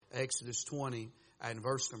Exodus 20 and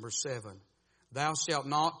verse number 7. Thou shalt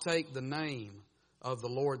not take the name of the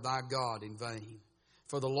Lord thy God in vain.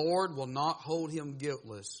 For the Lord will not hold him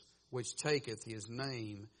guiltless which taketh his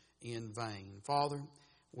name in vain. Father,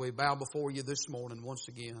 we bow before you this morning once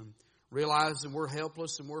again, realizing we're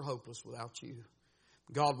helpless and we're hopeless without you.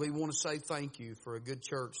 God, we want to say thank you for a good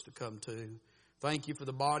church to come to. Thank you for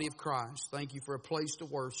the body of Christ. Thank you for a place to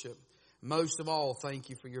worship. Most of all, thank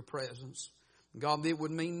you for your presence. God, it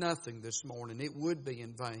would mean nothing this morning. It would be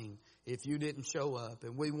in vain if you didn't show up.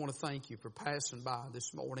 And we want to thank you for passing by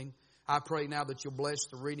this morning. I pray now that you'll bless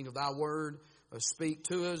the reading of thy word. Speak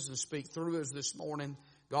to us and speak through us this morning.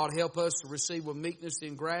 God, help us to receive with meekness the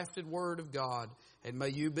engrafted word of God. And may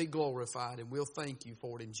you be glorified. And we'll thank you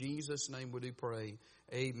for it. In Jesus' name we do pray.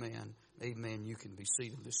 Amen. Amen. You can be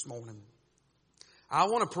seated this morning. I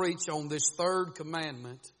want to preach on this third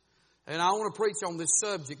commandment. And I want to preach on this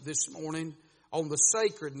subject this morning, on the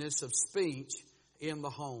sacredness of speech in the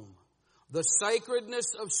home. The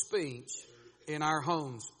sacredness of speech in our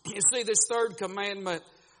homes. You see, this third commandment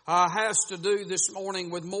has to do this morning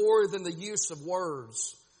with more than the use of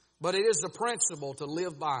words, but it is a principle to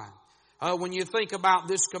live by. When you think about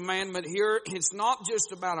this commandment here, it's not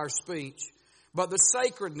just about our speech, but the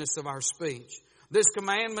sacredness of our speech. This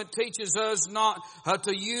commandment teaches us not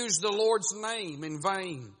to use the Lord's name in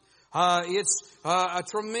vain. It's a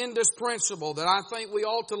tremendous principle that I think we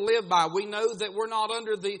ought to live by. We know that we're not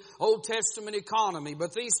under the Old Testament economy,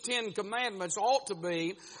 but these 10 commandments ought to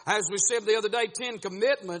be, as we said the other day, 10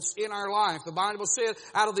 commitments in our life. The Bible said,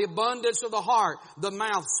 out of the abundance of the heart, the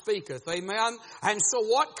mouth speaketh. Amen? And so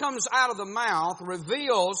what comes out of the mouth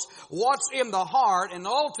reveals what's in the heart and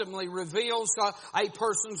ultimately reveals a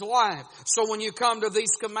person's life. So when you come to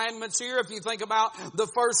these commandments here, if you think about the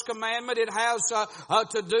first commandment, it has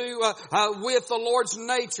to do with the Lord's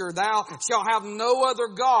nature. Thou shalt have no other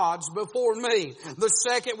gods before me. The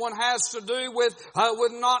second one has to do with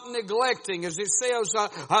not neglecting, as it says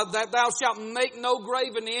that thou shalt make no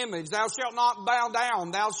graven image. Thou shalt not bow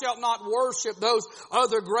down. Thou shalt not worship those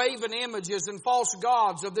other graven images and false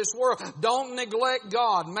gods of this world. Don't neglect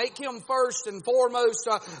God. Make Him first and foremost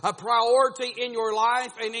a priority in your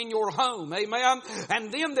life and in your home. Amen.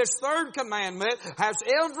 And then this third commandment has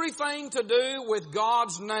everything to do with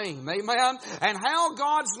God's name. Amen. And how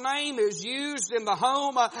God's name is used in the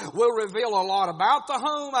home will reveal a lot about the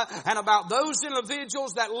home and about those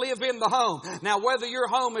individuals that live in the home. Now, whether your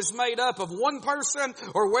home is made up of one person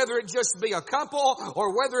or whether it just be a couple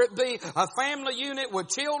or whether it be a family unit with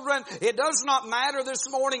children, it does not matter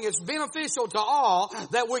this morning. It's beneficial to all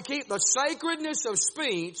that we keep the sacredness of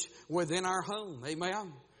speech within our home.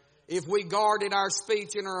 Amen. If we guarded our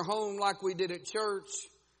speech in our home like we did at church,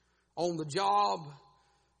 on the job,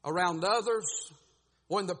 around others,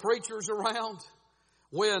 when the preacher's around,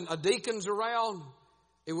 when a deacon's around,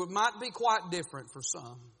 it might be quite different for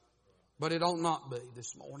some. But it ought not be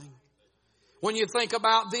this morning. When you think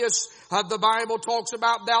about this, the Bible talks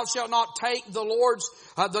about thou shalt not take the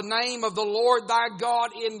name of the Lord thy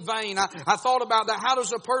God in vain. I thought about that. How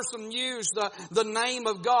does a person use the name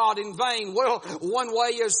of God in vain? Well, one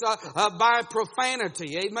way is by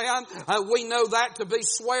profanity. Amen. We know that to be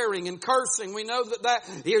swearing and cursing. We know that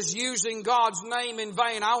is using God's name in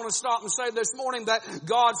vain. I want to stop and say this morning that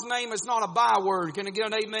God's name is not a byword. Can I get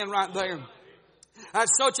an amen right there?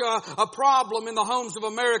 That's such a problem in the homes of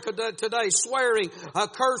America today. Swearing,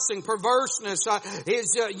 cursing, perverseness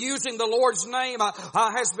is using the Lord's name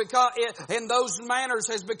has become, in those manners,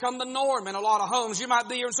 has become the norm in a lot of homes. You might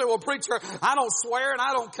be here and say, well, preacher, I don't swear and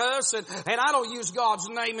I don't cuss and I don't use God's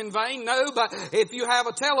name in vain. No, but if you have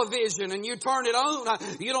a television and you turn it on,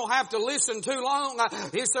 you don't have to listen too long.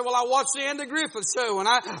 You say, well, I watched the Andy Griffith show and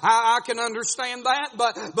I can understand that.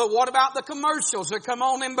 But what about the commercials that come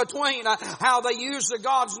on in between? How they use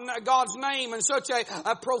God's name in such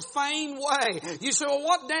a profane way. You say, well,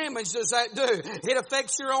 what damage does that do? It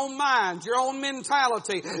affects your own mind, your own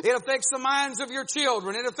mentality. It affects the minds of your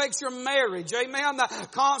children. It affects your marriage. Amen.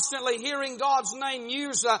 Constantly hearing God's name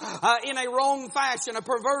used in a wrong fashion, a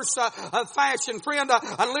perverse fashion. Friend,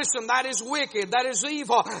 listen, that is wicked. That is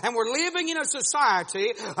evil. And we're living in a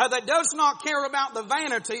society that does not care about the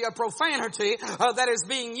vanity of profanity that is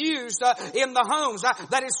being used in the homes.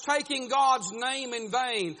 That is taking God's name in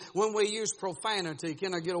vain when we use profanity.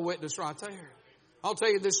 Can I get a witness right there? I'll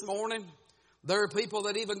tell you this morning, there are people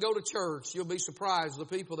that even go to church. You'll be surprised, the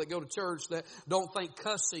people that go to church that don't think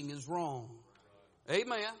cussing is wrong.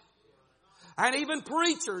 Amen. And even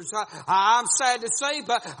preachers, I'm sad to say,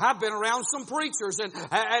 but I've been around some preachers and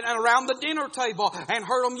around the dinner table and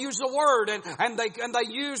heard them use a word and they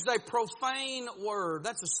used a profane word.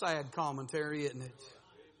 That's a sad commentary, isn't it?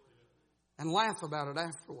 and laugh about it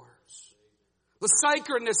afterwards. The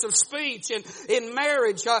sacredness of speech in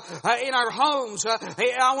marriage, in our homes.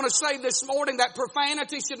 I want to say this morning that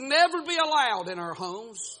profanity should never be allowed in our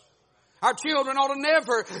homes. Our children ought to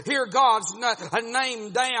never hear God's name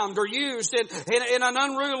damned or used in an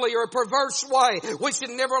unruly or perverse way. We should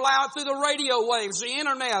never allow it through the radio waves, the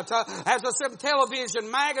internet, as I said, television,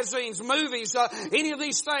 magazines, movies, any of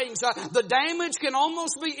these things. The damage can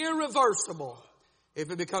almost be irreversible if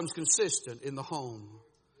it becomes consistent in the home.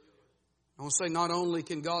 I want to say not only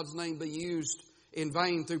can God's name be used in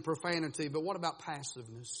vain through profanity, but what about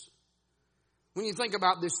passiveness? When you think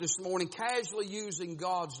about this morning, casually using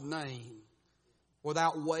God's name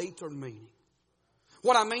without weight or meaning.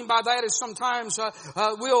 What I mean by that is sometimes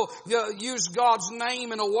we'll use God's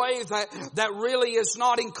name in a way that really is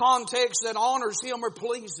not in context that honors Him or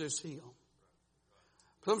pleases Him.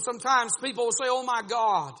 Sometimes people will say, "Oh my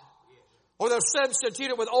God." Or they'll substitute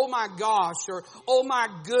it with, "oh my gosh," or "oh my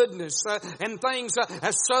goodness," and things,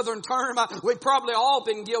 a southern term. We've probably all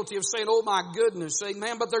been guilty of saying, "oh my goodness,"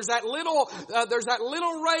 amen. But there's that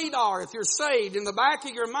little radar, if you're saved, in the back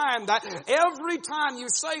of your mind that every time you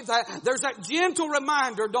say that, there's that gentle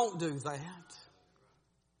reminder, don't do that.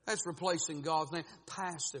 That's replacing God's name.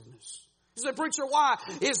 Passiveness. You say, "Preacher, why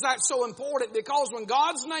is that so important?" Because when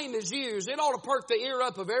God's name is used, it ought to perk the ear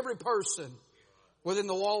up of every person within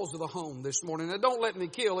the walls of the home this morning. Now, don't let me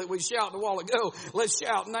kill it. We shouted a while ago. Let's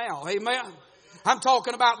shout now. Amen. I'm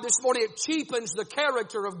talking about this morning, it cheapens the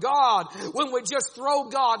character of God when we just throw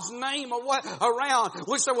God's name around.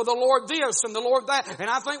 We say, "well, the Lord this and the Lord that." And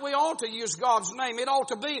I think we ought to use God's name. It ought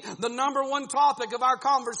to be the number one topic of our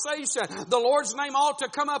conversation. The Lord's name ought to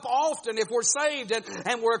come up often if we're saved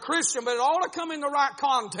and we're a Christian, but it ought to come in the right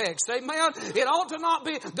context. Amen. It ought to not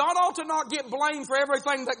be, God ought to not get blamed for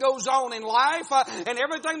everything that goes on in life and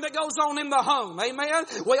everything that goes on in the home. Amen.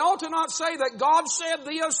 We ought to not say that God said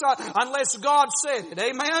this unless God said it.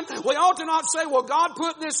 Amen. We ought to not say, "well, God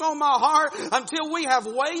put this on my heart," until we have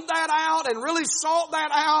weighed that out and really sought that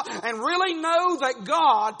out and really know that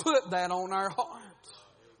God put that on our heart.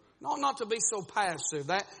 Not to be so passive.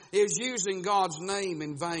 That is using God's name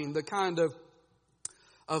in vain. The kind of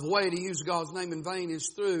way to use God's name in vain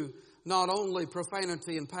is through not only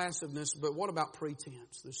profanity and passiveness, but what about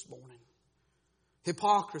pretense this morning?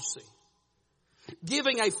 Hypocrisy.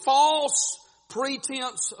 Giving a false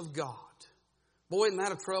pretense of God. Boy, isn't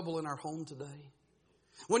that a trouble in our home today?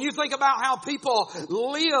 When you think about how people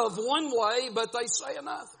live one way, but they say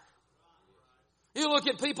another. You look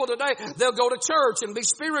at people today, they'll go to church and be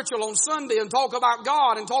spiritual on Sunday and talk about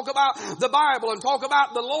God and talk about the Bible and talk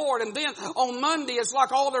about the Lord. And then on Monday, it's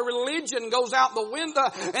like all their religion goes out the window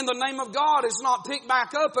and the name of God is not picked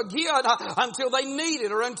back up again until they need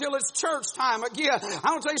it or until it's church time again.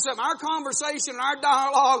 I want to tell you something. Our conversation and our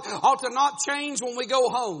dialogue ought to not change when we go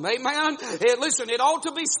home. Amen? Listen, it ought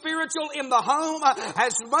to be spiritual in the home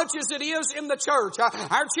as much as it is in the church.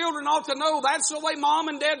 Our children ought to know that's the way mom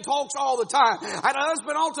and dad talks all the time. Our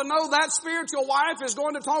husband ought to know that spiritual wife is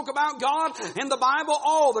going to talk about God in the Bible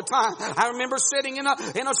all the time. I remember sitting in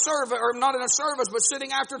a service, or not in a service, but sitting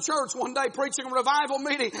after church one day preaching a revival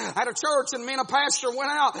meeting at a church, and me and a pastor went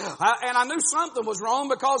out, and I knew something was wrong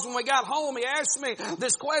because when we got home, he asked me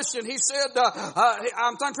this question. He said,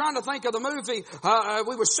 I'm trying to think of the movie.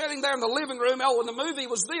 We were sitting there in the living room. And the movie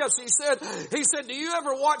was this. He said, "Do you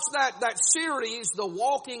ever watch that series, The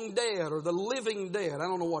Walking Dead or The Living Dead?" I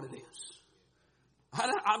don't know what it is.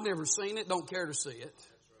 I've never seen it, don't care to see it.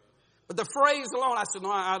 But the phrase alone, I said, "No,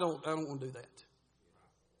 I don't want to do that."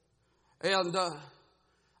 And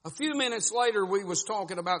a few minutes later, we was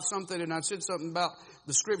talking about something, and I said something about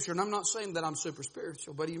the Scripture. And I'm not saying that I'm super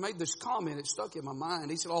spiritual, but he made this comment. It stuck in my mind.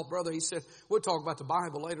 He said, "Oh, brother," he said, "we'll talk about the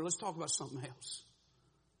Bible later. Let's talk about something else."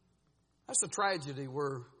 That's the tragedy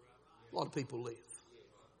where a lot of people live.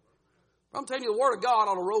 I'm telling you, the Word of God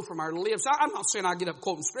ought to roll from our lips. I'm not saying I get up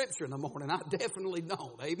quoting Scripture in the morning. I definitely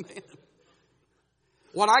don't. Amen.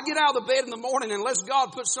 When I get out of the bed in the morning, unless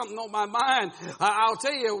God puts something on my mind, I'll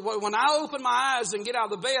tell you, when I open my eyes and get out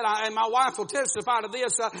of the bed, and my wife will testify to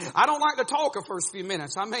this, I don't like to talk the first few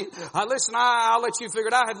minutes. I mean, listen, I'll let you figure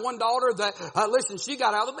it out. I had one daughter that, listen, she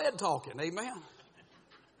got out of the bed talking. Amen.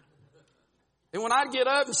 And when I'd get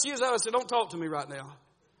up and she was up, I said, "Don't talk to me right now."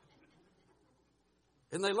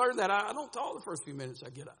 And they learned that I don't talk the first few minutes I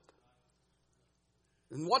get up.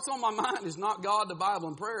 And what's on my mind is not God, the Bible,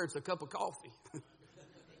 and prayer. It's a cup of coffee.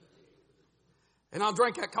 And I'll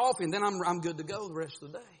drink that coffee, and then I'm good to go the rest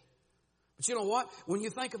of the day. But you know what? When you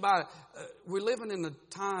think about it, we're living in a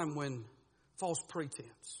time when false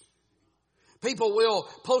pretense. People will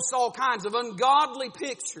post all kinds of ungodly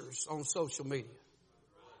pictures on social media.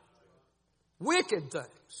 Wicked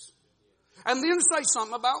things. And then say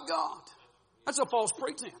something about God. That's a false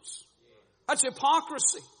pretense. That's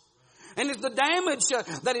hypocrisy. And if the damage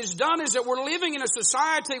that is done is that we're living in a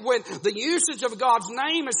society when the usage of God's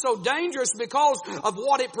name is so dangerous because of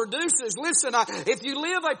what it produces. Listen, if you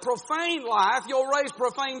live a profane life, you'll raise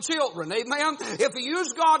profane children. Amen? If you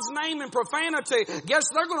use God's name in profanity,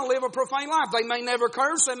 guess they're going to live a profane life. They may never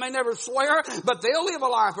curse, they may never swear, but they'll live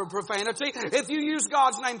a life of profanity. If you use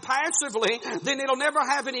God's name passively, then it'll never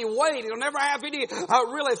have any weight. It'll never have any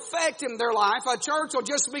real effect in their life. A church will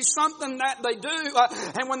just be something that they do.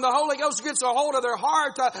 And when the Holy Ghost gets a hold of their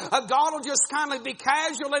heart, God will just kind of be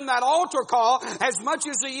casual in that altar call as much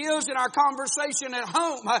as He is in our conversation at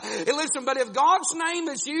home. Listen, but if God's name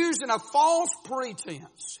is used in a false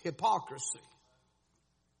pretense, hypocrisy,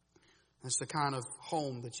 that's the kind of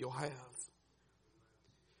home that you'll have.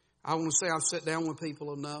 I want to say I've sat down with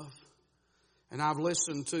people enough, and I've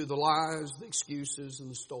listened to the lies, the excuses, and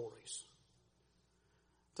the stories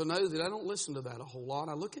to know that I don't listen to that a whole lot.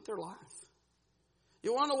 I look at their life.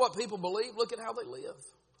 You want to know what people believe? Look at how they live.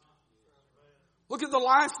 Look at the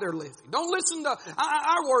life they're living. Don't listen to,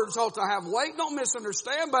 our words ought to have weight. Don't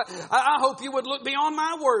misunderstand, but I hope you would look beyond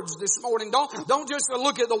my words this morning. Don't just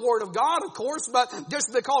look at the Word of God, of course, but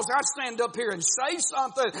just because I stand up here and say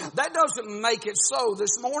something, that doesn't make it so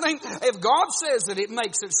this morning. If God says it, it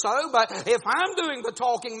makes it so, but if I'm doing the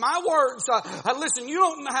talking, my words, listen, you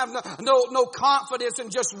don't have no confidence in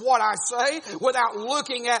just what I say without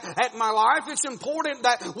looking at my life. It's important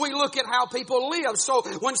that we look at how people live. So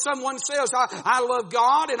when someone says, I love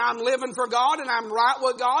God and I'm living for God and I'm right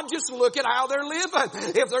with God, just look at how they're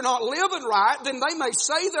living. If they're not living right, then they may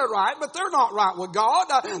say they're right, but they're not right with God.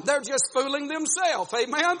 They're just fooling themselves.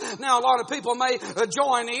 Amen? Now a lot of people may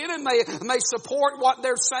join in and may support what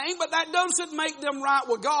they're saying, but that doesn't make them right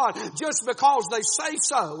with God just because they say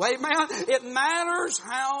so. Amen? It matters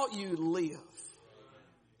how you live.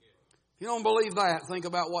 If you don't believe that, think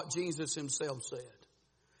about what Jesus Himself said.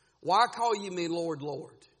 Why call you me Lord,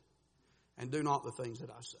 Lord, and do not the things that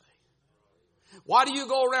I say? Why do you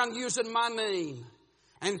go around using my name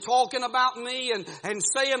and talking about me and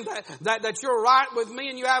saying that you're right with me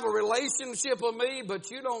and you have a relationship with me, but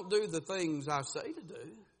you don't do the things I say to do?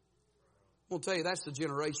 I'm going to tell you, that's the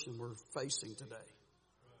generation we're facing today.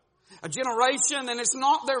 A generation, and it's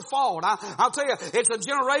not their fault. I'll tell you, it's a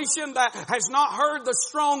generation that has not heard the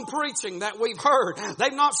strong preaching that we've heard.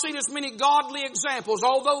 They've not seen as many godly examples,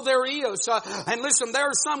 although there is. And listen, there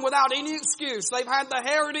are some without any excuse. They've had the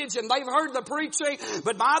heritage and they've heard the preaching,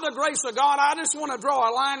 but by the grace of God, I just want to draw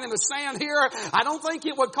a line in the sand here. I don't think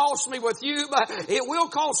it would cost me with you, but it will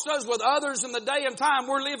cost us with others in the day and time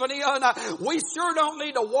we're living in. We sure don't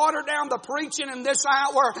need to water down the preaching in this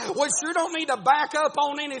hour. We sure don't need to back up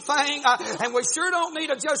on anything. And we sure don't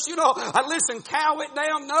need to just, listen, cow it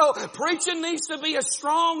down. No, preaching needs to be as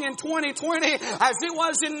strong in 2020 as it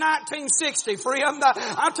was in 1960, friend.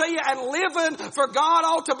 I'll tell you, and living for God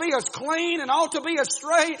ought to be as clean and ought to be as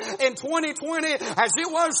straight in 2020 as it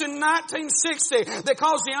was in 1960.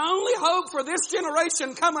 Because the only hope for this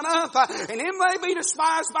generation coming up, and it may be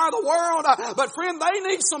despised by the world, but friend, they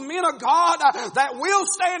need some men of God that will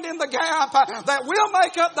stand in the gap, that will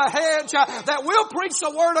make up the hedge, that will preach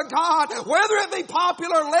the Word of God, whether it be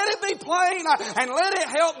popular, let it be plain, and let it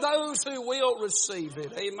help those who will receive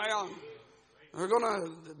it. Amen.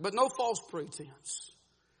 But no false pretense.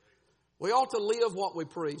 We ought to live what we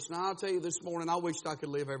preach. Now I'll tell you this morning, I wish I could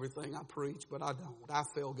live everything I preach, but I don't. I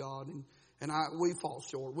fail God, and we fall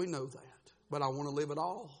short. We know that. But I want to live it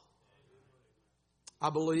all. I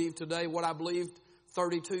believe today what I believed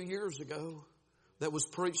 32 years ago that was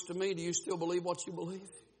preached to me. Do you still believe what you believe?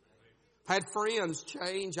 I've had friends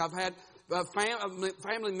change. I've had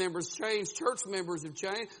family members change. Church members have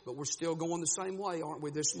changed. But we're still going the same way, aren't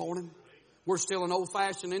we, this morning? We're still an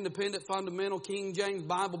old-fashioned, independent, fundamental, King James,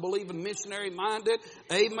 Bible-believing, missionary-minded,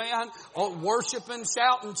 amen, worshiping,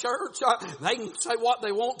 shouting church. They can say what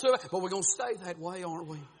they want to, but we're going to stay that way, aren't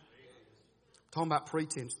we? Talking about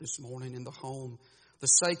pretense this morning in the home. The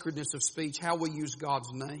sacredness of speech, how we use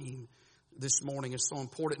God's name this morning is so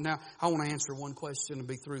important. Now, I want to answer one question and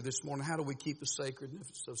be through this morning. How do we keep the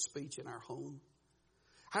sacredness of speech in our home?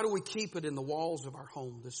 How do we keep it in the walls of our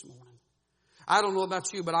home this morning? I don't know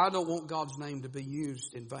about you, but I don't want God's name to be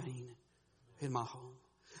used in vain in my home.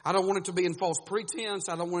 I don't want it to be in false pretense.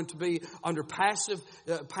 I don't want it to be under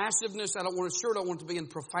passiveness. I don't want it to be in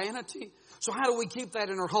profanity. So how do we keep that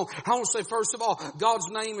in our home? I want to say, first of all, God's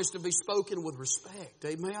name is to be spoken with respect.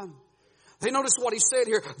 Amen. Hey, notice what he said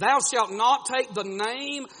here. Thou shalt not take the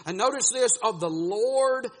name, and notice this, of the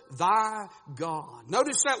Lord thy God.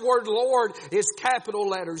 Notice that word Lord is capital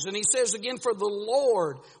letters. And he says again, for the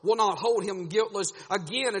Lord will not hold him guiltless.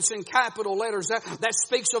 Again, it's in capital letters. That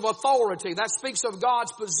speaks of authority. That speaks of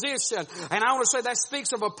God's position. And I want to say that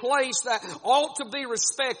speaks of a place that ought to be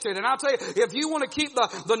respected. And I'll tell you, if you want to keep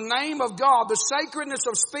the name of God, the sacredness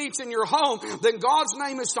of speech in your home, then God's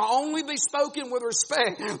name is to only be spoken with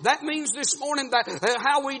respect. That means this morning that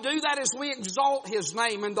how we do that is we exalt His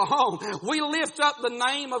name in the home. We lift up the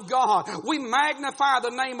name of God. We magnify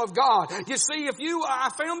the name of God. You see, I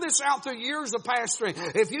found this out through years of pastoring.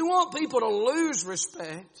 If you want people to lose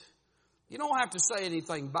respect, you don't have to say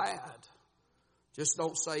anything bad. Just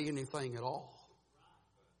don't say anything at all.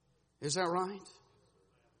 Is that right?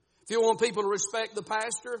 If you want people to respect the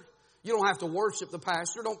pastor, you don't have to worship the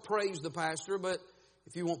pastor. Don't praise the pastor. But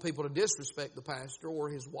if you want people to disrespect the pastor or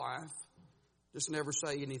his wife, just never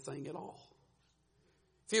say anything at all.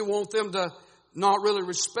 If you want them to not really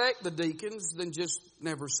respect the deacons, then just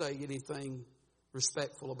never say anything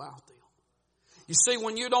respectful about them. You see,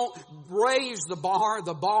 when you don't raise the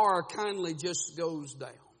bar kindly just goes down.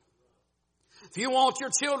 If you want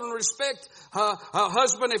your children to respect a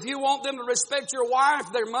husband, if you want them to respect your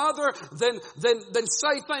wife, their mother, then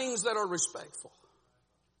say things that are respectful.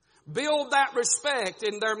 Build that respect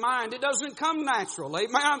in their mind. It doesn't come natural.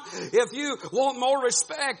 Amen. If you want more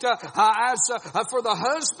respect for the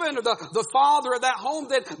husband or the father of that home,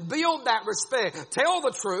 then build that respect. Tell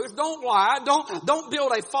the truth. Don't lie. Don't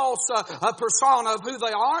build a false persona of who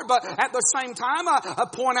they are. But at the same time,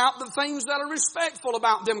 point out the things that are respectful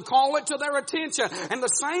about them. Call it to their attention. And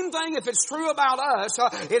the same thing, if it's true about us,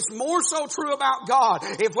 it's more so true about God.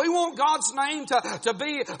 If we want God's name to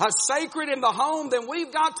be sacred in the home, then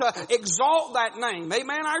we've got to exalt that name.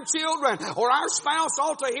 Amen. Our children or our spouse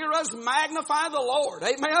ought to hear us magnify the Lord.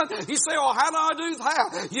 Amen. You say, oh, how do I do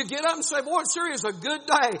that? You get up and say, boy, it sure is a good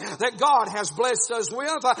day that God has blessed us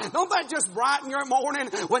with. Don't that just brighten your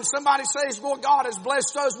morning when somebody says, boy, God has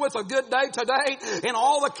blessed us with a good day today in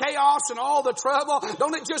all the chaos and all the trouble?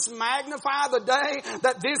 Don't it just magnify the day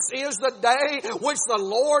that this is the day which the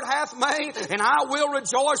Lord hath made, and I will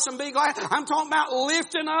rejoice and be glad? I'm talking about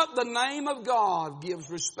lifting up the name of God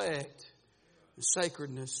gives respect and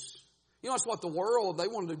sacredness. You know, it's what the world, they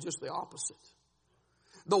want to do just the opposite.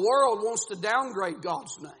 The world wants to downgrade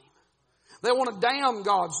God's name. They want to damn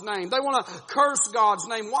God's name. They want to curse God's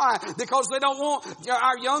name. Why? Because they don't want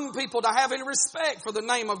our young people to have any respect for the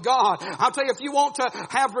name of God. I'll tell you, if you want to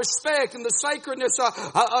have respect and the sacredness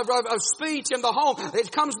of speech in the home,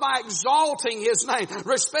 it comes by exalting His name.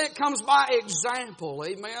 Respect comes by example.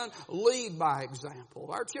 Amen? Lead by example.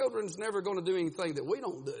 Our children's never going to do anything that we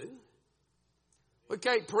don't do. We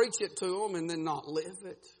can't preach it to them and then not live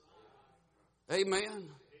it. Amen.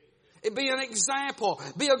 It be an example.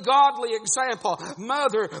 Be a godly example.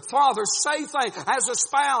 Mother, father, say things. As a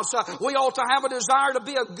spouse, we ought to have a desire to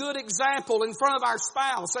be a good example in front of our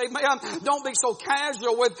spouse. Amen. Don't be so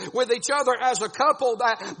casual with each other as a couple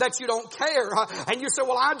that you don't care. And you say,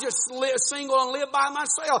 well, I just live single and live by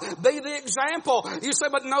myself. Be the example. You say,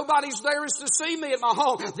 but nobody's there is to see me in my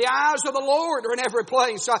home. The eyes of the Lord are in every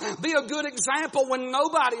place. Be a good example when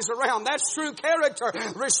nobody's around. That's true character.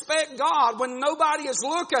 Respect God when nobody is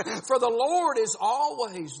looking. For the Lord is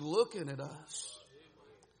always looking at us.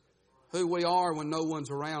 Who we are when no one's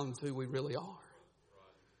around, who we really are.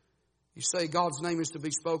 You say God's name is to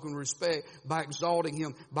be spoken with respect by exalting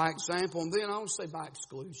Him, by example, and then I want to say by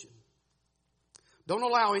exclusion. Don't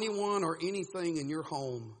allow anyone or anything in your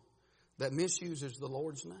home that misuses the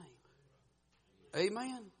Lord's name.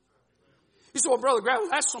 Amen. You say, well, Brother Gravel,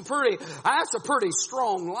 that's a pretty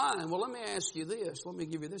strong line. Well, let me ask you this. Let me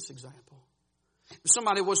give you this example. If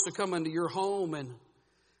somebody was to come into your home and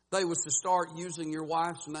they was to start using your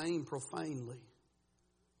wife's name profanely,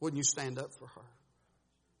 wouldn't you stand up for her?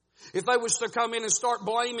 If they was to come in and start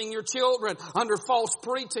blaming your children under false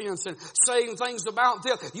pretense and saying things about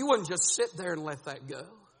them, you wouldn't just sit there and let that go.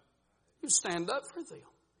 You'd stand up for them.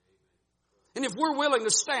 And if we're willing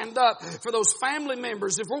to stand up for those family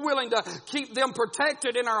members, if we're willing to keep them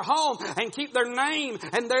protected in our home and keep their name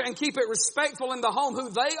and keep it respectful in the home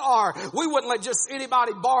who they are, we wouldn't let just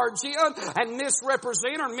anybody barge in and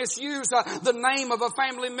misrepresent or misuse the name of a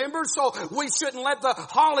family member. So we shouldn't let the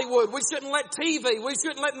Hollywood, we shouldn't let TV, we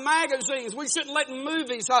shouldn't let magazines, we shouldn't let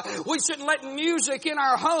movies, we shouldn't let music in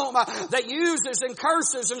our home that uses and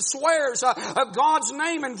curses and swears of God's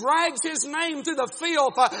name and drags His name through the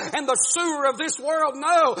filth and the sewer of this world.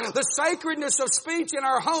 No, the sacredness of speech in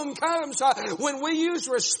our home comes when we use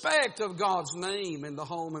respect of God's name in the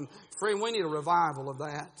home. And friend, we need a revival of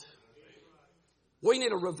that. We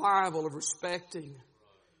need a revival of respecting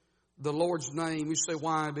the Lord's name. You say,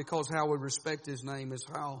 why? Because how we respect His name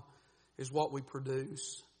is what we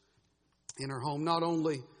produce in our home. Not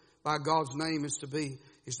only by God's name is to be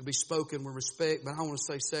spoken with respect, but I want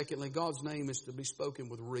to say secondly, God's name is to be spoken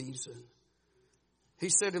with reason. He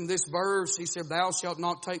said in this verse, He said, thou shalt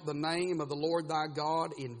not take the name of the Lord thy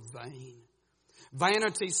God in vain.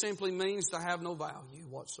 Vanity simply means to have no value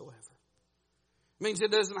whatsoever. It means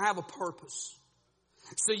it doesn't have a purpose.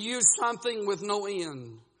 It's to use something with no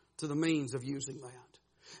end to the means of using that.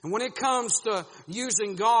 And when it comes to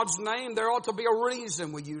using God's name, there ought to be a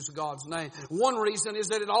reason we use God's name. One reason is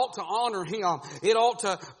that it ought to honor Him. It ought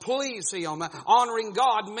to please Him. Honoring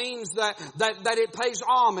God means that it pays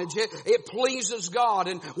homage. It pleases God.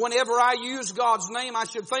 And whenever I use God's name, I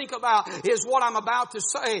should think about, is what I'm about to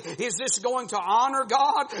say, is this going to honor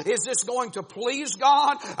God? Is this going to please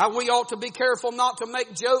God? We ought to be careful not to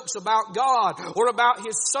make jokes about God or about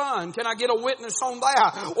His Son. Can I get a witness on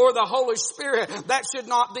that? Or the Holy Spirit. That should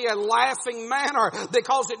not be a laughing manner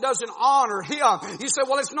because it doesn't honor Him. You say,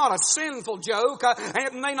 well, it's not a sinful joke, and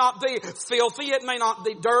it may not be filthy, it may not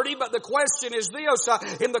be dirty, but the question is this,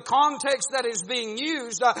 in the context that is being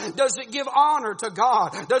used, does it give honor to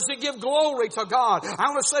God? Does it give glory to God?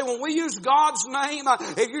 I want to say, when we use God's name,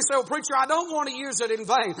 if you say, well, preacher, I don't want to use it in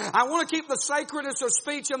vain, I want to keep the sacredness of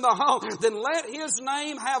speech in the home, then let His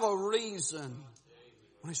name have a reason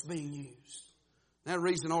when it's being used. That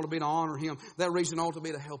reason ought to be to honor Him. That reason ought to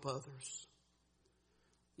be to help others.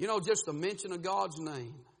 You know, just the mention of God's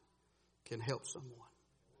name can help someone.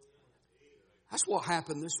 That's what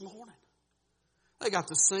happened this morning. They got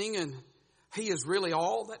to sing, and He is really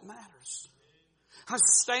all that matters. I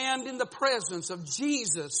stand in the presence of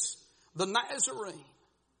Jesus, the Nazarene.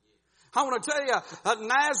 I want to tell you,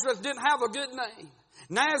 Nazareth didn't have a good name.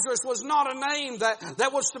 Nazareth was not a name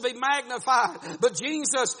that was to be magnified. But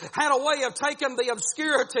Jesus had a way of taking the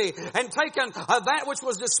obscurity and taking that which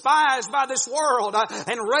was despised by this world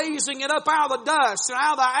and raising it up out of the dust and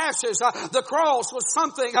out of the ashes. The cross was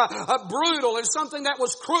something brutal and something that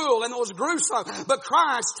was cruel and was gruesome. But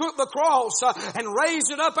Christ took the cross and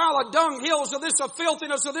raised it up out of the dunghills of this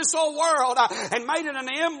filthiness of this old world and made it an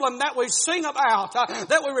emblem that we sing about,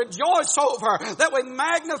 that we rejoice over, that we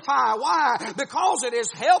magnify. Why? Because it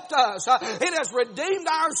has helped us. It has redeemed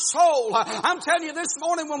our soul. I'm telling you this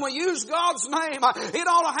morning, when we use God's name, it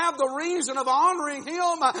ought to have the reason of honoring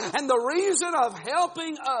Him and the reason of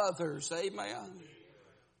helping others. Amen.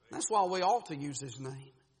 That's why we ought to use His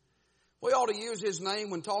name. We ought to use His name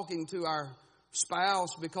when talking to our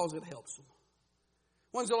spouse because it helps them.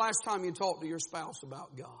 When's the last time you talked to your spouse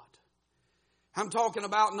about God? I'm talking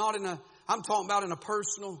about in a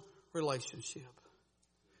personal relationship.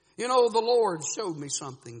 You know, the Lord showed me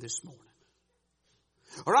something this morning.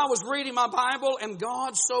 Or I was reading my Bible and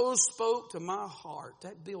God so spoke to my heart.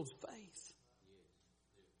 That builds faith.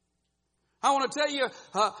 I want to tell you,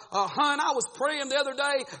 hon, I was praying the other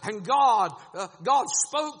day and God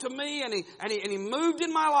spoke to me and he moved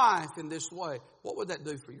in my life in this way. What would that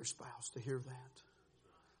do for your spouse to hear that?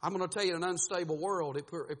 I'm going to tell you, in an unstable world,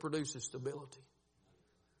 it produces stability.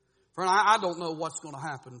 Friend, I don't know what's going to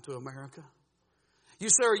happen to America. You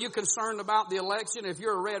say, are you concerned about the election? If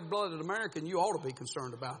you're a red-blooded American, you ought to be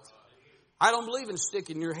concerned about it. I don't believe in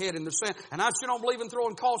sticking your head in the sand. And I sure don't believe in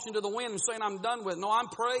throwing caution to the wind and saying I'm done with it. No, I'm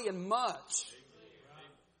praying much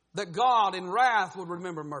that God in wrath would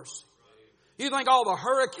remember mercy. You think all the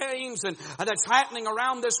hurricanes and that's happening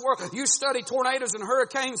around this world. You study tornadoes and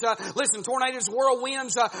hurricanes. Listen, tornadoes,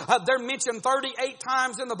 whirlwinds, they're mentioned 38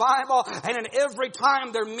 times in the Bible. And in every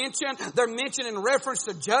time they're mentioned in reference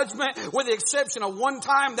to judgment, with the exception of one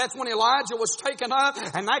time. That's when Elijah was taken up.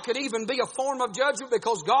 And that could even be a form of judgment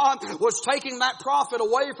because God was taking that prophet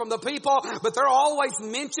away from the people. But they're always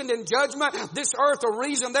mentioned in judgment. This earth, the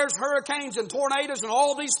reason there's hurricanes and tornadoes and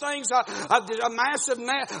all these things, a massive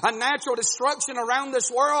natural destruction around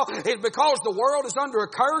this world is because the world is under a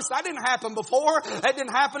curse. That didn't happen before. That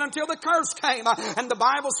didn't happen until the curse came. And the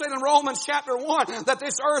Bible said in Romans chapter 1 that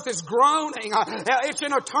this earth is groaning. It's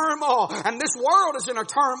in a turmoil. And this world is in a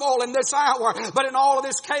turmoil in this hour. But in all of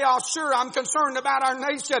this chaos, sure, I'm concerned about our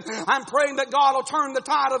nation. I'm praying that God will turn the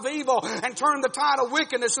tide of evil and turn the tide of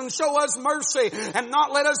wickedness and show us mercy and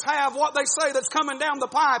not let us have what they say that's coming down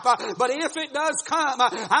the pipe. But if it does come,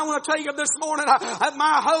 I want to tell you this morning,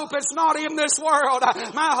 my hope is not in this world.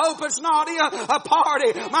 My hope is not in a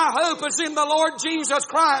party. My hope is in the Lord Jesus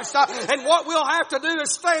Christ. And what we'll have to do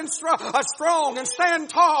is stand strong and stand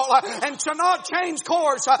tall and to not change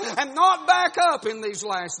course and not back up in these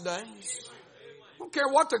last days. I don't care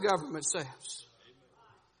what the government says.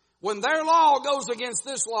 When their law goes against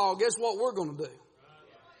this law, guess what we're going to do?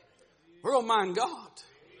 We're going to mind God.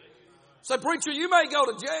 Say, preacher, you may go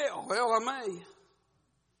to jail. Well, I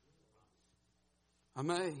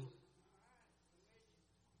may.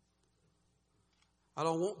 I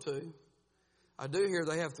don't want to. I do hear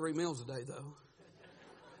they have 3 meals a day, though.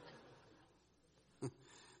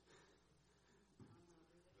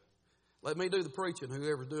 Let me do the preaching,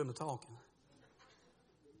 whoever's doing the talking.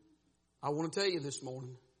 I want to tell you this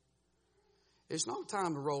morning, it's not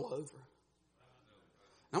time to roll over.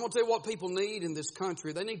 And I'm going to tell you what people need in this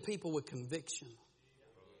country. They need people with conviction.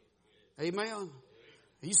 Amen.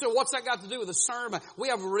 You say, what's that got to do with the sermon? We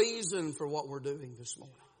have reason for what we're doing this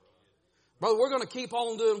morning. Brother, we're going to keep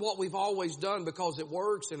on doing what we've always done because it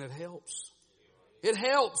works and it helps. It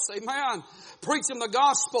helps. Amen. Preaching the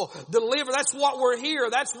gospel. Deliver. That's what we're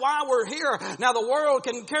here. That's why we're here. Now the world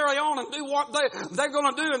can carry on and do what they're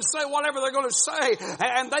going to do and say whatever they're going to say.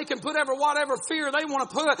 And they can put whatever fear they want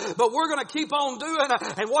to put. But we're going to keep on doing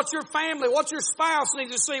it. And what your family, what your spouse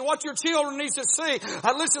needs to see, what your children need to see.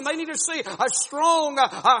 Listen, they need to see a strong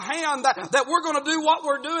hand that we're going to do what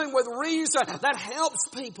we're doing with reason. That helps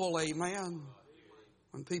people. Amen.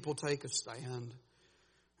 When people take a stand.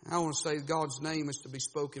 I want to say God's name is to be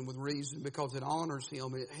spoken with reason because it honors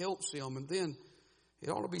Him, it helps Him, and then it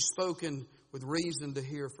ought to be spoken with reason to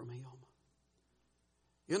hear from Him.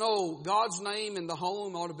 You know, God's name in the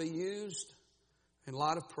home ought to be used in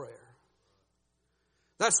light of prayer.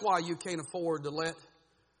 That's why you can't afford to let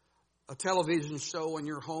a television show in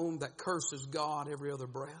your home that curses God every other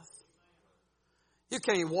breath. You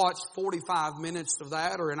can't watch 45 minutes of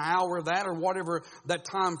that or an hour of that or whatever that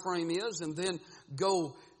time frame is and then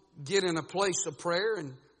go get in a place of prayer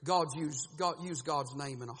and use God's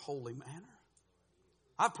name in a holy manner.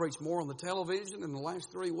 I preached more on the television in the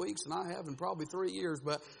last 3 weeks than I have in probably 3 years,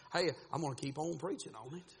 but hey, I'm going to keep on preaching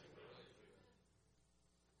on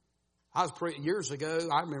it. Years ago,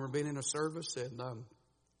 I remember being in a service and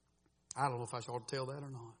I don't know if I should tell that or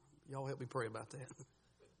not. Y'all help me pray about that.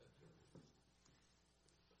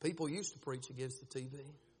 People used to preach against the TV.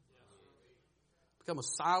 It's become a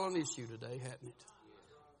silent issue today, hasn't it?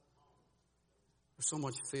 There's so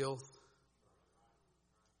much filth.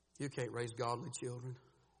 You can't raise godly children.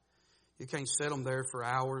 You can't set them there for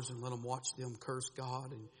hours and let them watch them curse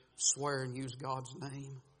God and swear and use God's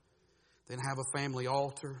name. Then have a family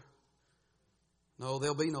altar. No,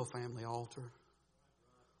 there'll be no family altar.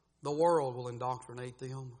 The world will indoctrinate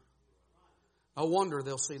them. No wonder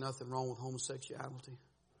they'll see nothing wrong with homosexuality,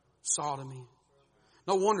 sodomy.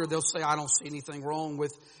 No wonder they'll say, I don't see anything wrong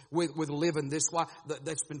with living this way.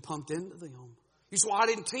 That's been pumped into them. You say, well, I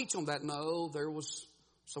didn't teach them that. No, there was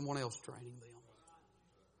someone else training them.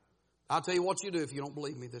 I'll tell you what you do if you don't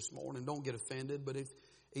believe me this morning. Don't get offended, but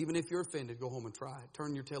even if you're offended, go home and try it.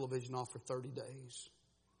 Turn your television off for 30 days.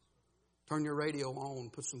 Turn your radio on,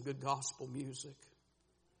 put some good gospel music.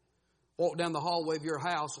 Walk down the hallway of your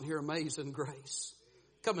house and hear Amazing Grace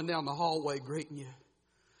coming down the hallway greeting you.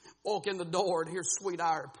 Walk in the door and hear Sweet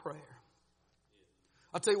Hour of Prayer.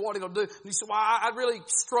 I'll tell you what it'll do. You say, well, I really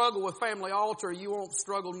struggle with family altar. You won't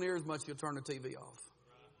struggle near as much. You'll turn the TV off.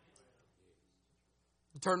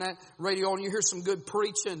 You turn that radio on, you hear some good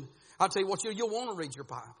preaching. I'll tell you what, you'll want to read your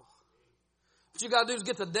Bible. What you got to do is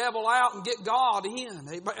get the devil out and get God in.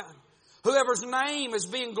 Amen. Whoever's name is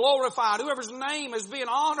being glorified, whoever's name is being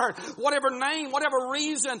honored, whatever name, whatever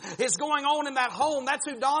reason is going on in that home, that's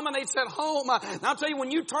who dominates that home. And I'll tell you,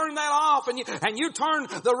 when you turn that off and you turn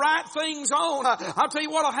the right things on, I'll tell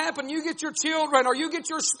you what'll happen. You get your children or you get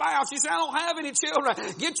your spouse. You say, I don't have any children.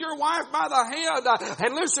 Get your wife by the head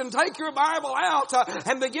and listen, take your Bible out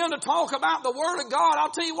and begin to talk about the Word of God.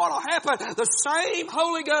 I'll tell you what'll happen. The same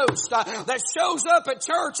Holy Ghost that shows up at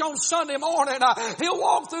church on Sunday morning, He'll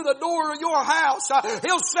walk through the door of your house.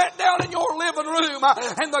 He'll sit down in your living room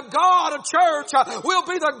and the God of church will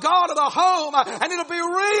be the God of the home and it'll be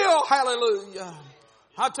real. Hallelujah.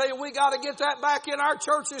 I tell you, we got to get that back in our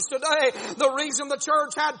churches today. The reason the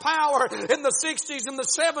church had power in the 60s and the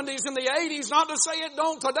 70s and the 80s, not to say it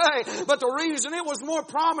don't today, but the reason it was more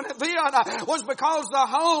prominent then was because the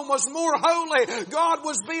home was more holy. God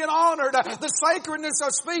was being honored. The sacredness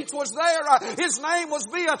of speech was there. His name was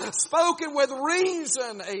being spoken with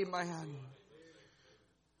reason. Amen.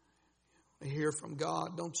 We hear from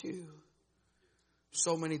God, don't you?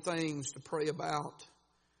 So many things to pray about.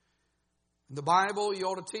 In the Bible, you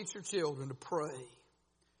ought to teach your children to pray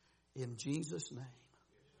in Jesus' name.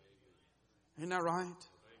 Isn't that right?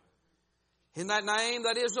 In that name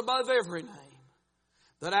that is above every name.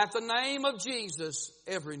 That at the name of Jesus,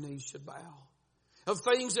 every knee should bow. Of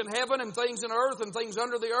things in heaven and things in earth and things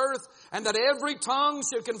under the earth. And that every tongue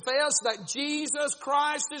should confess that Jesus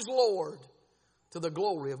Christ is Lord to the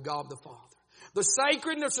glory of God the Father. The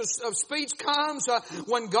sacredness of speech comes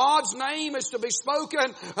when God's name is to be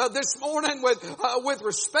spoken this morning with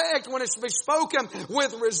respect, when it's to be spoken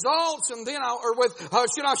with results, and then, or with,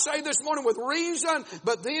 should I say this morning, with reason,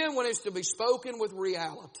 but then when it's to be spoken with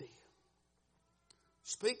reality.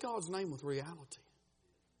 Speak God's name with reality.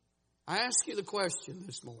 I ask you the question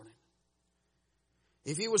this morning.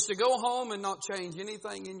 If you was to go home and not change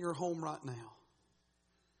anything in your home right now,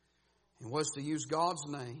 and was to use God's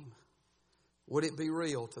name, would it be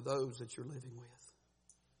real to those that you're living with?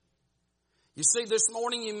 You see, this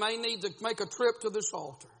morning you may need to make a trip to this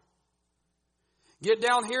altar. Get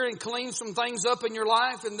down here and clean some things up in your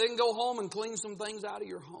life, and then go home and clean some things out of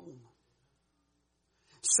your home.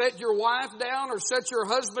 Set your wife down, or set your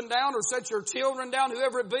husband down, or set your children down,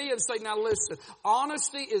 whoever it be, and say, now listen,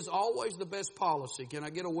 honesty is always the best policy. Can I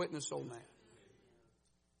get a witness on that?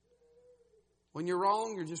 When you're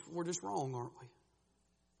wrong, we're just wrong, aren't we?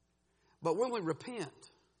 But when we repent,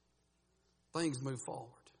 things move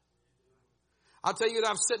forward. I'll tell you that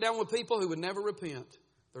I've sat down with people who would never repent.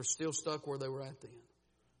 They're still stuck where they were at then.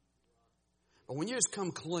 But when you just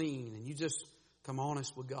come clean and you just come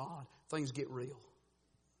honest with God, things get real.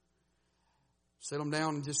 Sit them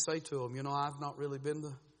down and just say to them, you know, I've not really been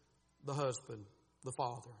the husband, the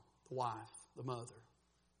father, the wife, the mother.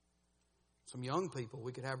 Some young people,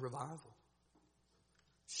 we could have revival.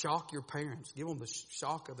 Shock your parents. Give them the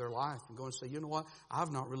shock of their life and go and say, you know what?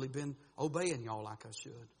 I've not really been obeying y'all like I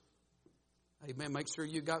should. Amen. Make sure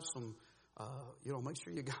you got some, make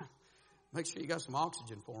sure you got some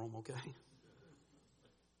oxygen for them, okay?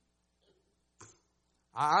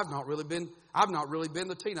 I've not really been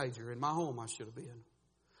the teenager in my home I should have been.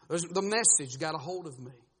 The message got a hold of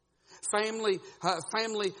me. Family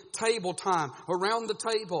table time, around the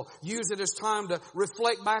table. Use it as time to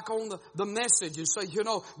reflect back on the message and say, you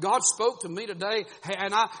know, God spoke to me today,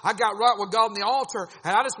 and I got right with God on the altar,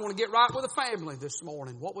 and I just want to get right with the family this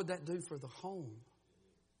morning. What would that do for the home?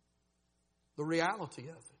 The reality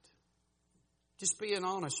of it. Just being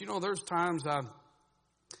honest. You know, there's times I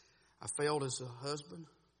failed as a husband.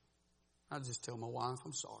 I just tell my wife,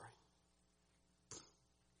 I'm sorry.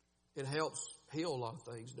 It helps heal a lot of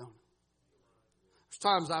things, don't it?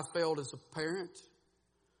 There's times I failed as a parent.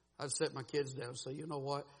 I'd set my kids down and say, you know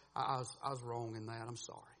what? I was wrong in that. I'm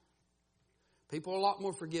sorry. People are a lot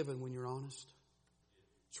more forgiving when you're honest.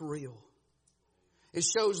 It's real. It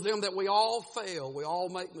shows them that we all fail. We all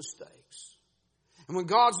make mistakes. And when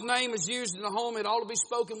God's name is used in the home, it ought to be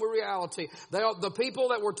spoken with reality. The people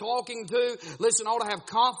that we're talking to, listen, ought to have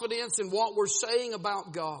confidence in what we're saying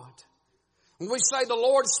about God. When we say the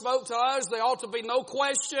Lord spoke to us, there ought to be no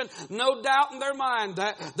question, no doubt in their mind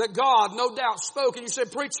that God, no doubt, spoke. And you say,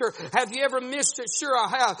 preacher, have you ever missed it? Sure, I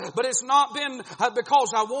have. But it's not been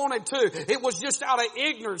because I wanted to. It was just out of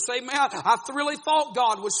ignorance. Amen. I really thought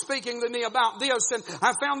God was speaking to me about this. And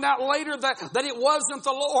I found out later that it wasn't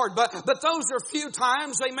the Lord. But those are few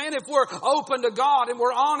times, amen, if we're open to God and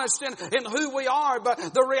we're honest in who we are. But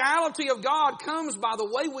the reality of God comes by the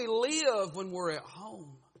way we live when we're at home.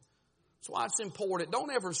 That's why it's important.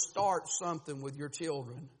 Don't ever start something with your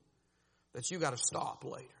children that you got to stop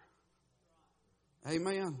later.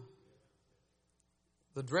 Amen.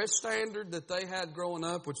 The dress standard that they had growing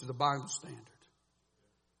up, which is the Bible standard,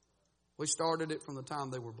 we started it from the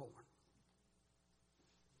time they were born.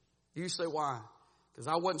 You say why? Because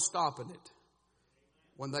I wasn't stopping it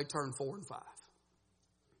when they turned 4 and 5.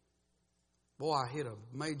 Boy, I hit a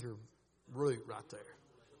major root right there.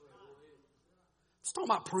 I'm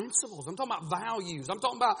talking about principles. I'm talking about values. I'm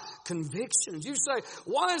talking about convictions. You say,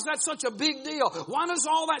 why is that such a big deal? Why does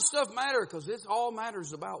all that stuff matter? Because it all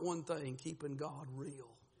matters about one thing, keeping God real.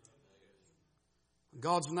 When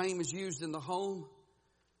God's name is used in the home,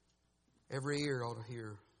 every ear ought to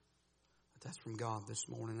hear that that's from God this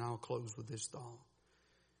morning. I'll close with this thought.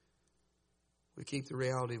 We keep the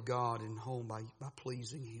reality of God in home by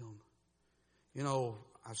pleasing Him. You know,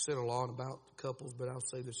 I've said a lot about couples, but I'll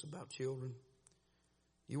say this about children.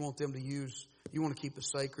 You want to keep the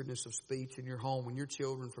sacredness of speech in your home. When your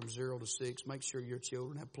children from 0 to 6, make sure your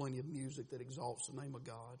children have plenty of music that exalts the name of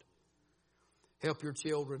God. Help your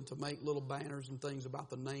children to make little banners and things about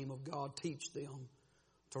the name of God. Teach them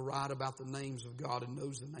to write about the names of God and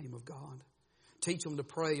knows the name of God. Teach them to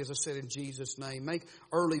pray, as I said, in Jesus' name. Make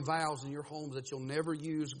early vows in your homes that you'll never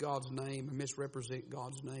use God's name or misrepresent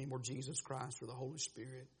God's name or Jesus Christ or the Holy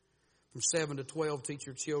Spirit. From 7 to 12, teach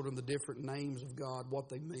your children the different names of God, what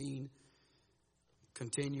they mean.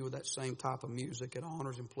 Continue with that same type of music. It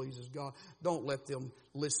honors and pleases God. Don't let them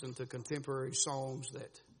listen to contemporary songs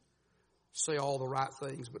that say all the right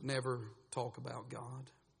things but never talk about God.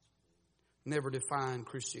 never define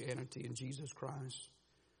Christianity in Jesus Christ.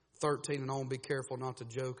 13 and on, be careful not to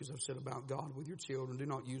joke, as I've said about God, with your children. Do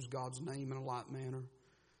not use God's name in a light manner.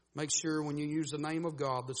 Make sure when you use the name of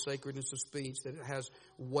God, the sacredness of speech, that it has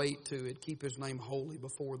weight to it. Keep His name holy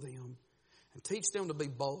before them. And teach them to be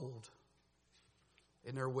bold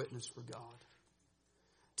in their witness for God.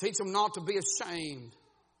 Teach them not to be ashamed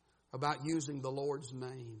about using the Lord's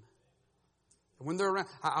name. And when they're around,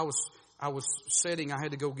 I was sitting, I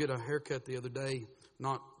had to go get a haircut the other day,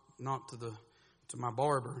 not to my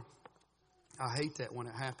barber. I hate that when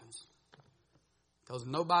it happens. Because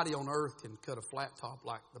nobody on earth can cut a flat top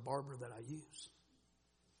like the barber that I use.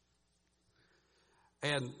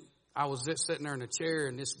 And I was just sitting there in a chair,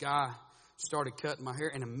 and this guy started cutting my hair,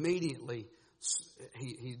 and immediately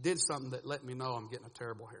he did something that let me know I'm getting a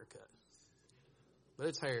terrible haircut. But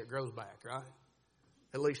it's hair, it grows back, right?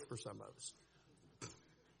 At least for some of us.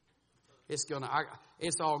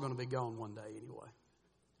 It's all gonna be gone one day anyway.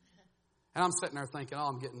 And I'm sitting there thinking,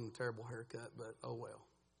 I'm getting a terrible haircut, but oh well.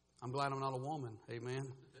 I'm glad I'm not a woman. Amen.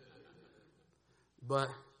 But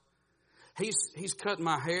he's cutting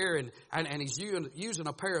my hair and he's using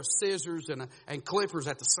a pair of scissors and clippers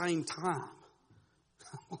at the same time.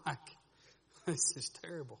 I'm like, this is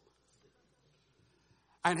terrible.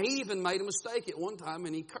 And he even made a mistake at one time,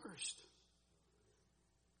 and he cursed.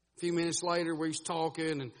 A few minutes later, where he's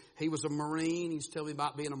talking, and he was a Marine. He's telling me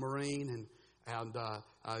about being a Marine, and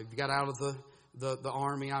he got out of the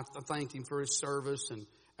Army. I thanked him for his service, and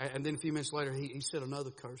then a few minutes later, he said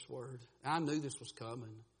another curse word. And I knew this was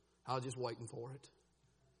coming. I was just waiting for it.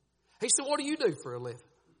 He said, "What do you do for a living?"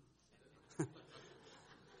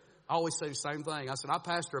 I always say the same thing. I said, "I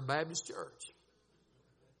pastor a Baptist church."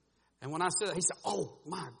 And when I said that, he said, "Oh,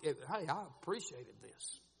 my, hey, I appreciated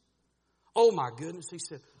this. Oh, my goodness." He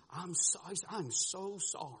said, I'm so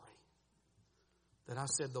sorry that I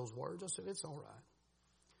said those words." I said, "It's all right."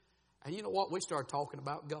 And you know what? We started talking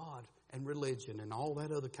about God and religion and all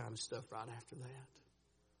that other kind of stuff right after that.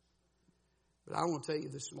 But I want to tell you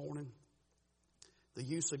this morning, the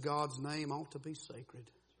use of God's name ought to be sacred.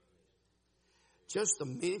 Just the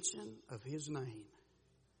mention of His name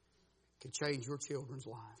can change your children's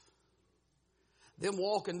life. Them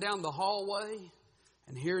walking down the hallway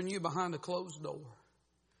and hearing you behind a closed door,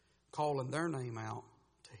 calling their name out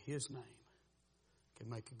to His name, can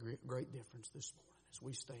make a great difference this morning as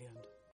we stand.